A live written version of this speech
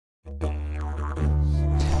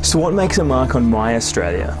So what makes a mark on my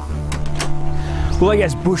Australia? Well, I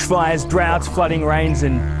guess bushfires, droughts, flooding rains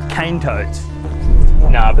and cane toads.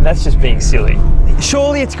 Nah, but that's just being silly.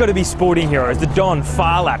 Surely it's got to be sporting heroes, the Don,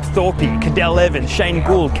 Farlap, Thorpe, Cadell Evans, Shane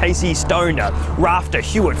Gould, Casey Stoner, Rafter,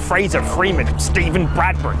 Hewitt, Fraser, Freeman, Stephen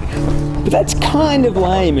Bradbury. But that's kind of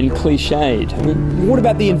lame and cliched. I mean, what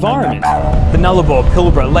about the environment? The Nullarbor,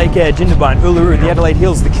 Pilbara, Lake Eyre, Jindabyne, Uluru, the Adelaide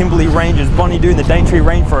Hills, the Kimberley Ranges, Bonnie Doon, the Daintree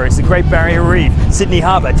Rainforest, the Great Barrier Reef, Sydney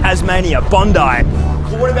Harbour, Tasmania, Bondi.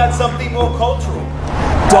 Well, what about something more cultural?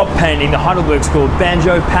 Dot painting, the Heidelberg School,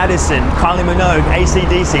 Banjo Patterson, Kylie Minogue,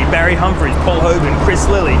 AC/DC, Barry Humphries, Paul Hogan, Chris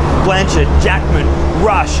Lilly, Blanchard, Jackman,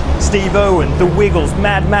 Rush, Steve Irwin, The Wiggles,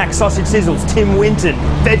 Mad Max, Sausage Sizzles, Tim Winton,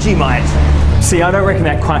 Vegemite. See, I don't reckon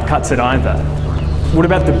that quite cuts it either. What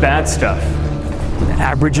about the bad stuff?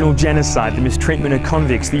 Aboriginal genocide, the mistreatment of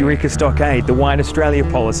convicts, the Eureka Stockade, the White Australia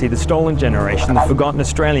policy, the Stolen Generation, the Forgotten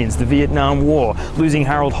Australians, the Vietnam War, losing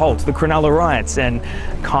Harold Holt, the Cronulla riots, and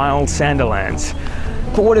Kyle Sandilands.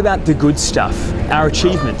 But what about the good stuff? Our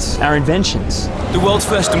achievements, our inventions? The world's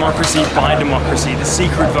first democracy by democracy, the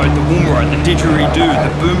secret vote, the Woomera, the didgeridoo,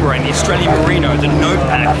 the boomerang, the Australian Merino, the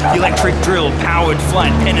notepad, the electric drill, powered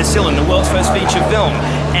flight, penicillin, the world's first feature film,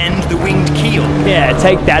 and the winged keel. Yeah,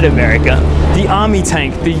 take that, America. The army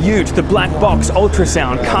tank, the ute, the black box,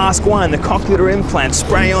 ultrasound, cask wine, the cochlear implant,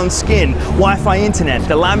 spray-on skin, Wi-Fi internet,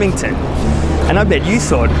 the Lamington. And I bet you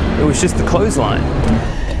thought it was just the clothesline.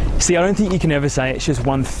 See, I don't think you can ever say it's just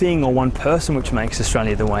one thing or one person which makes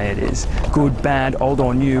Australia the way it is. Good, bad, old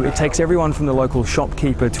or new, it takes everyone from the local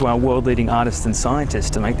shopkeeper to our world-leading artists and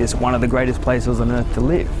scientists to make this one of the greatest places on earth to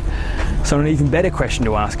live. So an even better question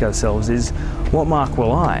to ask ourselves is, what mark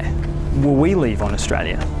will we leave on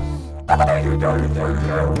Australia?